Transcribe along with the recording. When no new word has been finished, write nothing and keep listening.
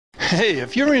Hey,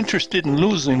 if you're interested in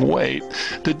losing weight,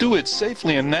 to do it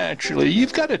safely and naturally,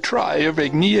 you've got to try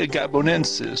Irvingia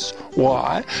Gabonensis.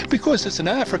 Why? Because it's an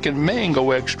African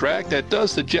mango extract that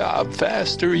does the job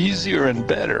faster, easier, and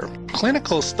better.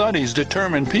 Clinical studies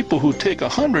determine people who take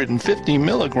 150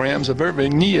 milligrams of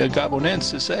Irvingia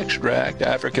Gabonensis extract,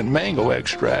 African mango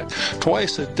extract,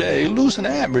 twice a day lose an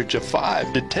average of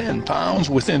 5 to 10 pounds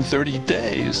within 30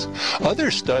 days.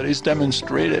 Other studies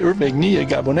demonstrate that Irvingia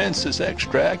Gabonensis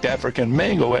extract, African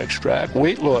mango extract,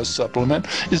 weight loss supplement,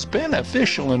 is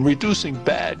beneficial in reducing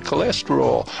bad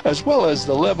cholesterol, as well as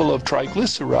the level of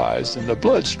triglycerides in the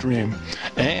bloodstream.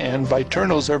 And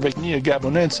Viternal's Irvingia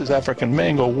Gabonensis African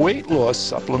mango weight loss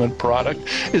supplement product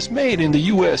is made in the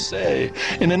USA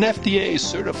in an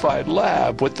FDA-certified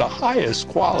lab with the highest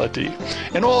quality.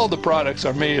 And all the products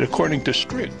are made according to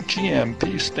strict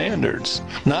GMP standards.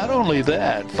 Not only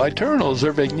that, Viternal's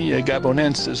Irvingia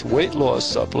Gabonensis weight loss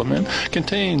supplement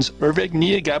contains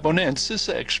Irvingia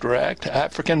Gabonensis extract,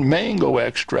 African mango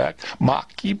extract,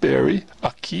 Maqui Berry,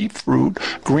 a key fruit,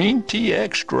 green tea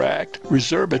extract,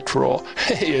 resveratrol.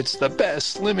 Hey, it's the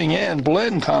best slimming and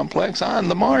blend complex on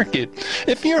the market.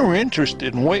 If you're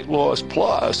interested in weight loss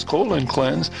plus colon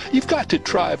cleanse, you've got to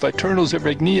try Viternal's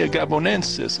Irvingia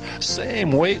Gabonensis.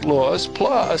 Same weight loss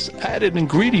plus added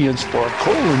ingredients for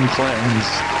colon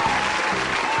cleanse.